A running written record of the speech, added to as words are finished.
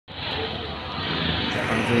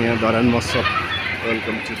यहाँ धरान महोत्सव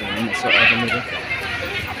welcome to Dharan महोत्सव आज मेरो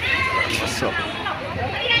महोत्सव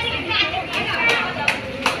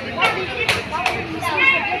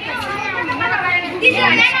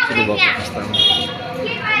सुरु भएको अवस्थामा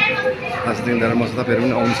आजदेखि धरान महोत्सव तपाईँहरू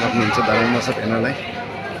पनि आउनु सक्नुहुन्छ धरान महोत्सव हेर्नलाई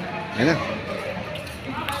हैन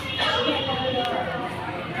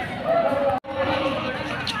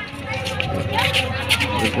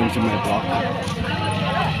welcome to my blog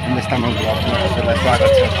kamlesh Tamang Dharan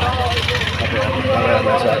स्वागत छ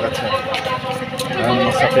तपाईहरुलाई स्वागत छ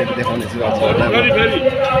म सबै देखाउने छु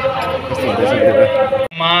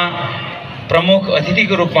मा प्रमुख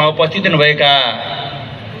अतिथिको रूपमा उपस्थित हुनुभएका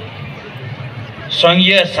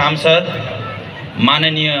संघीय सांसद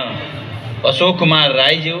माननीय अशोक कुमार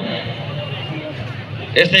राईज्यू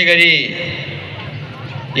यसै गरी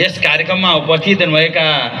यस कार्यक्रममा उपस्थित हुनुभएका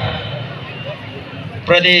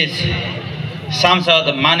प्रदेश सांसद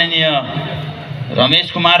माननीय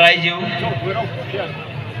रमेश कुमार राईज्यू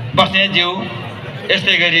बस्नेतज्यू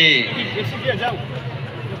यस्तै गरी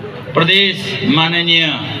प्रदेश माननीय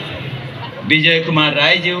विजय कुमार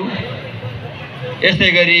राईज्यू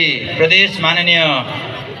यस्तै गरी प्रदेश माननीय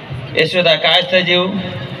यशोदा कायस्थज्यू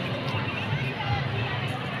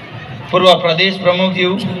पूर्व प्रदेश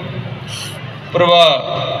प्रमुखज्यू पूर्व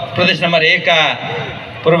प्रदेश नम्बर 1 का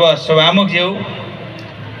पूर्व सभामुखज्यू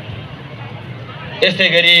यस्तै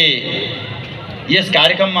गरी यस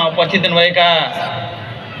कार्यक्रममा उपस्थित हुनुभएका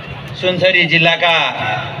सुनसरी जिल्लाका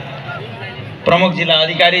प्रमुख जिल्ला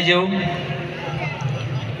अधिकारीज्यू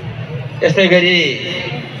यस्तै गरी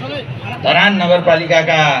धरान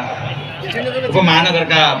नगरपालिकाका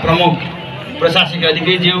उपमहानगरका प्रमुख प्रशासनिक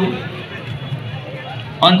अधिकारीज्यू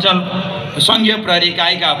अञ्चल संघीय प्रहरी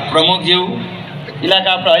इकाइका प्रमुखज्यू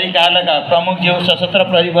इलाका प्रहरी कार्यालयका प्रमुखज्यू सशस्त्र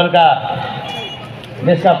प्रहरी बलका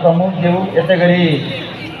देशका प्रमुखज्यू यसै गरी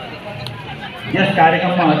यस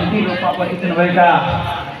कार्यक्रममा अतिथि रूपमा उपस्थित हुनुभएका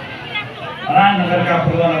धरान नगरका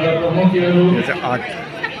पूर्व नगर प्रमुखज्यूहरू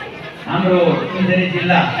हाम्रो सुनसरी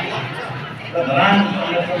जिल्ला र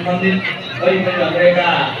धरानसँग सम्बन्धित वरिपरि रहेका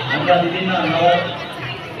हाम्रा विभिन्न नगर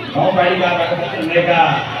गाउँपालिकाबाट उपस्थित हुनुभएका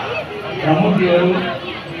प्रमुखज्यूहरू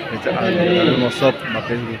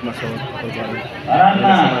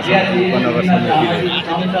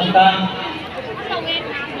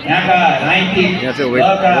यहाँका राजनीतिक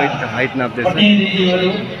हाइट नाप्दैछ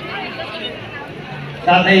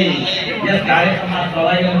साथै यस कार्यक्रममा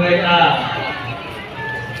सहभागी हुनुभएका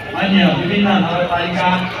अन्य विभिन्न नगरपालिका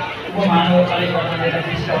उपमहानगरपालिकाका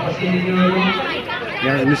विशिष्ट प्रतिनिधिहरू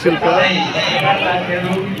यहाँ निःशुल्क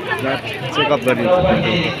चेकअप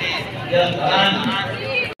गरिन्छ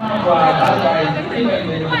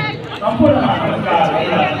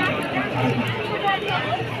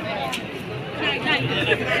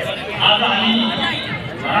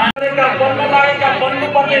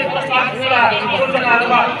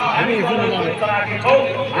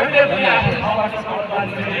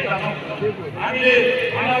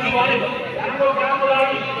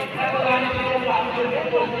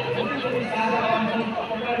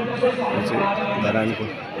धरानको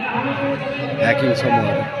ह्याकिङ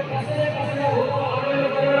समूह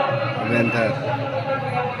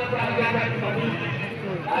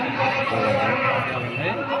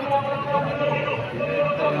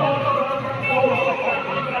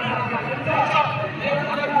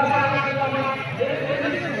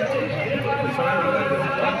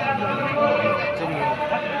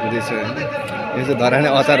यो चाहिँ धराने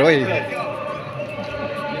अचार हो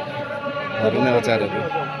धराने अचारहरू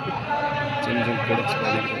जुन प्रोडक्ट्स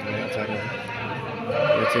अचारहरू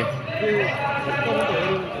यो चाहिँ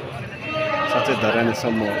साँच्चै धराने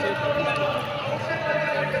समूह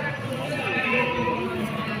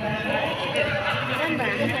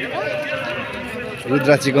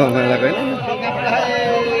रुद्राचीको मेलाको होइन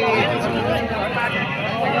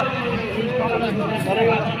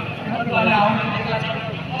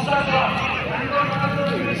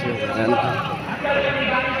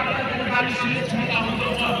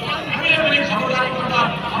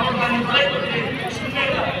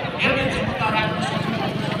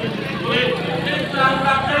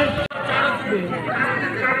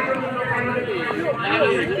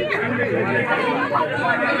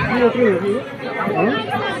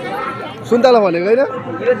सुन्तला भनेको होइन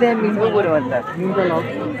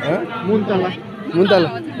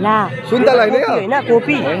मुन्तला सुन्तला होइन होइन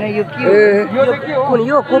कोपी होइन यो के हो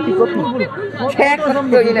यो कोपी कोपी ठ्याक गरौँ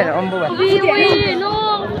त किन अम्बुवा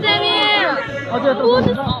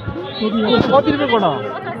कति रुपैयाँ गोटा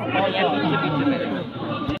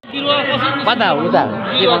कता उता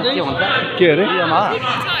के भन्छ के अरे म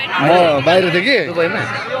बाहिर थिएँ कि दुबईमा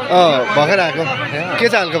भर्खर आएको के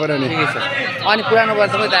छ हालखबर अनि अनि पुरानो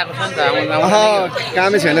वर्ष पनि आएको छ नि त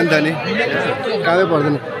कामै छैन नि त नि कामै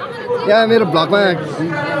पर्दैन यहाँ मेरो भ्लगमा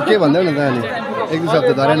के भन्दै न त अनि एक दुई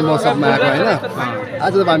सप्ताह धरानी मौसममा आएको होइन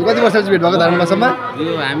आज त हामी कति वर्षपछि भेट भएको धरानी मौसममा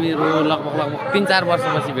यो हामीहरू लगभग 3-4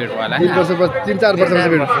 वर्षपछि भेट भयो होला 3-4 वर्षपछि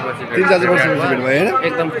भेट 3-4 वर्षपछि भेट भयो होइन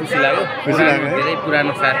एकदम खुसी लाग्यो धेरै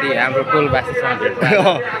पुरानो साथी हाम्रो टोलवासीसँग भेट भयो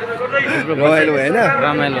रमाइलो भयो होइन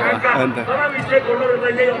रमाइलो भयो अन्त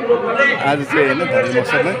आज चाहिँ होइन धरानी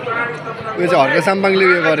मौसममा यो चाहिँ हर्क साम्पाङले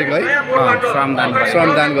उयो गरेको है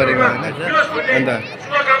श्रमदान गरेको होइन अन्त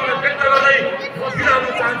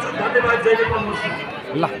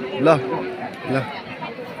ल ल ल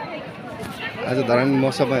आज धरानी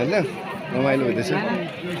मौसममा होइन रमाइलो हुँदैछ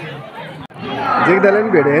जेकदालाई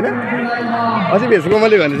पनि भेटेँ होइन अझै भेजको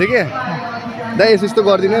मैले भनेको थिएँ क्या दाइ यसो यस्तो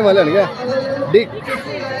गरिदिनु है मैले भने क्या डिक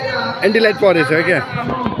एन्टिलाइट परेछ क्या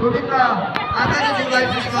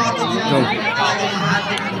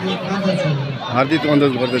हार्दिक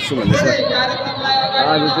अनुरोध गर्दछु भन्दैछ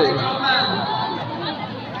आज चाहिँ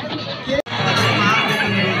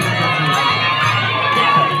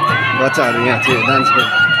बच्चाहरू यहाँ चाहिँ डान्स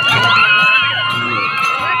गर्छ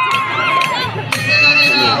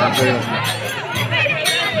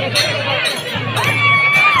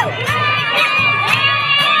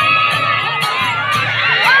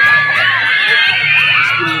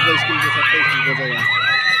स्कुलको सबै स्कुलको छ यहाँ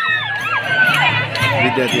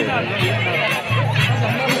विद्यार्थीहरू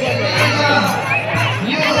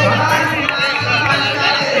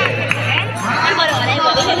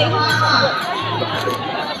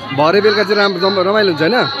भरे बेलुका चाहिँ राम्रो रमाइलो हुन्छ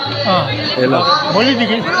होइन ए ल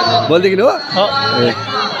भोलिदेखि हो ए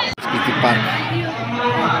सांस्कृतिक पार्क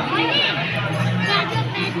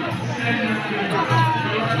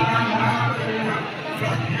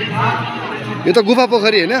यो त गुफा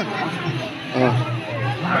पोखरी होइन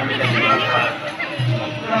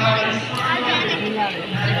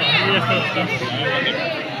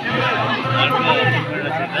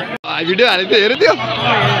भिडियो हालेको थियो हेऱ्यो त्यो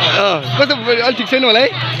कस्तो अलिक ठिक छैन होला है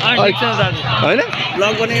होइन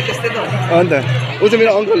अन्त ऊ चाहिँ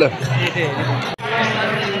मेरो अङ्कल हो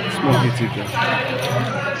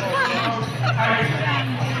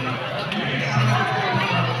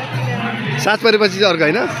सात परेपछि चाहिँ अर्को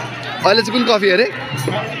होइन अहिले चाहिँ कुन कफी अरे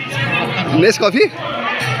नेस कफी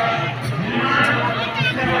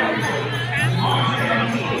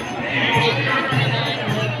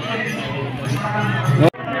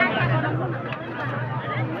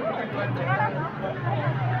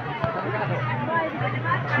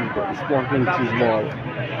Sparkling cheese ball.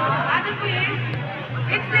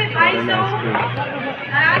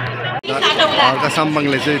 हल्का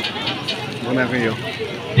साम्बाङले चाहिँ बनाएको यो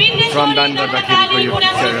श्रमदान गर्दाखेरिको यो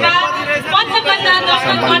पिक्चर हो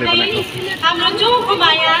साम्बाङले बनाएको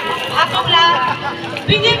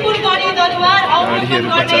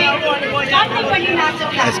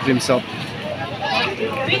आइसक्रिम सप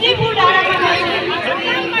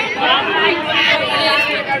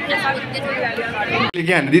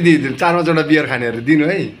दिदी 4-5वटा बियर खानेहरू दिनु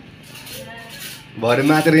है भरे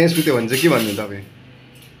मात्र यहाँ सुत्यो भने चाहिँ के भन्नु तपाईँ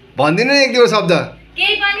भन्दिनु एक दुईवटा शब्द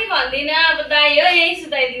केही पनि भन्दिन अब दाइ हो यही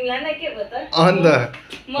सुताइदिउँला न के भयो त अन्त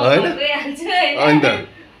हैन अन्त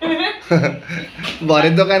भरे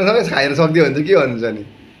दोकान सबै खाएर सक्दियो भने चाहिँ के भन्नुहुन्छ नि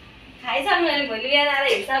खाइसक्नु भने भोलि बिहान आएर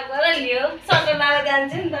हिसाब गरेर लियो सटर लाएर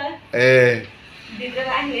जान्छु नि त ए दिदो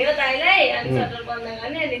राख्ने हो दाइलाई अनि सटर बन्द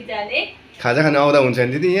गर्ने अनि जाने खाजा खान आउँदा हुन्छ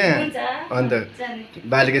नि दिदी यहाँ हुन्छ अन्त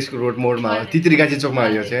बालिका स्कुल रोड मोडमा तित्रीगाछी चोकमा हो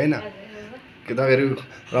यो चाहिँ हैन के तपाईँहरू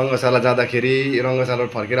रङ्गशाला जाँदाखेरि रङ्गशाला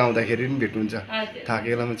फर्केर आउँदाखेरि पनि भेट्नुहुन्छ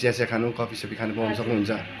थाकेर चिया खानु कफी सफी खानु पाउनु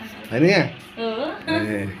सक्नुहुन्छ होइन यहाँ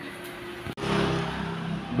ए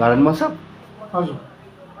धरान मसब हजुर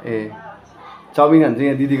ए चाउमिन खान्छ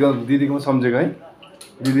यहाँ दिदीको सम्झेको है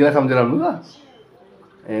दिदीलाई सम्झेर आउनुभयो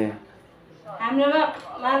ए हाम्रोमा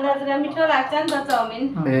मालदाजुलाई मिठो लाग्छ नि त चाउमिन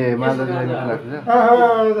ए मालदाजुलाई मिठो लाग्छ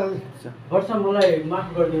वर्ष मलाई माफ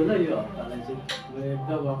गरिदिनु ल यो हप्तालाई चाहिँ म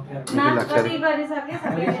एकदम अप्ठ्यारो माफ कति गरिसके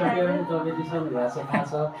सबैले थाहा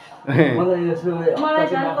छ मलाई यसो मलाई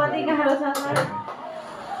झन् कति गाह्रो छ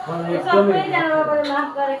सबैजनामा पनि माफ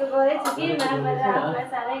गरेको गरेछु कि माफ गरेर आफूलाई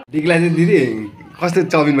साह्रै दिदीलाई चाहिँ दिदी कस्तो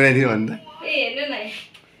चाउमिन बनाइदिनु भन्नु त ए हेर्नु न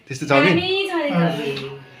त्यस्तो चाउमिन दामी छ नि चाउमिन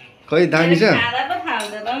खै दामी छ खाँदा पो थाहा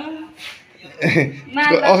हुन्छ त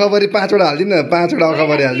अखबारी 5वटा हालिदिनु न 5वटा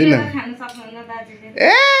अखबारी हालिदिनु न खान सक्नुहुन्न दाजुले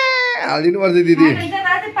ए हालिदिनु पर्छ दिदी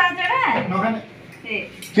दाजु 5वटा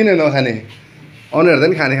किन नखाने अनुहार त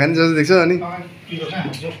नि खाने जस्तो देख्छ अनि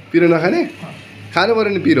पिरो नखाने खानु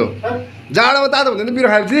पर्यो नि पिरो जाडोमा तातो हुँदैन बिरो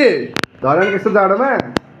खाएपछि धरान यस्तो जाडोमा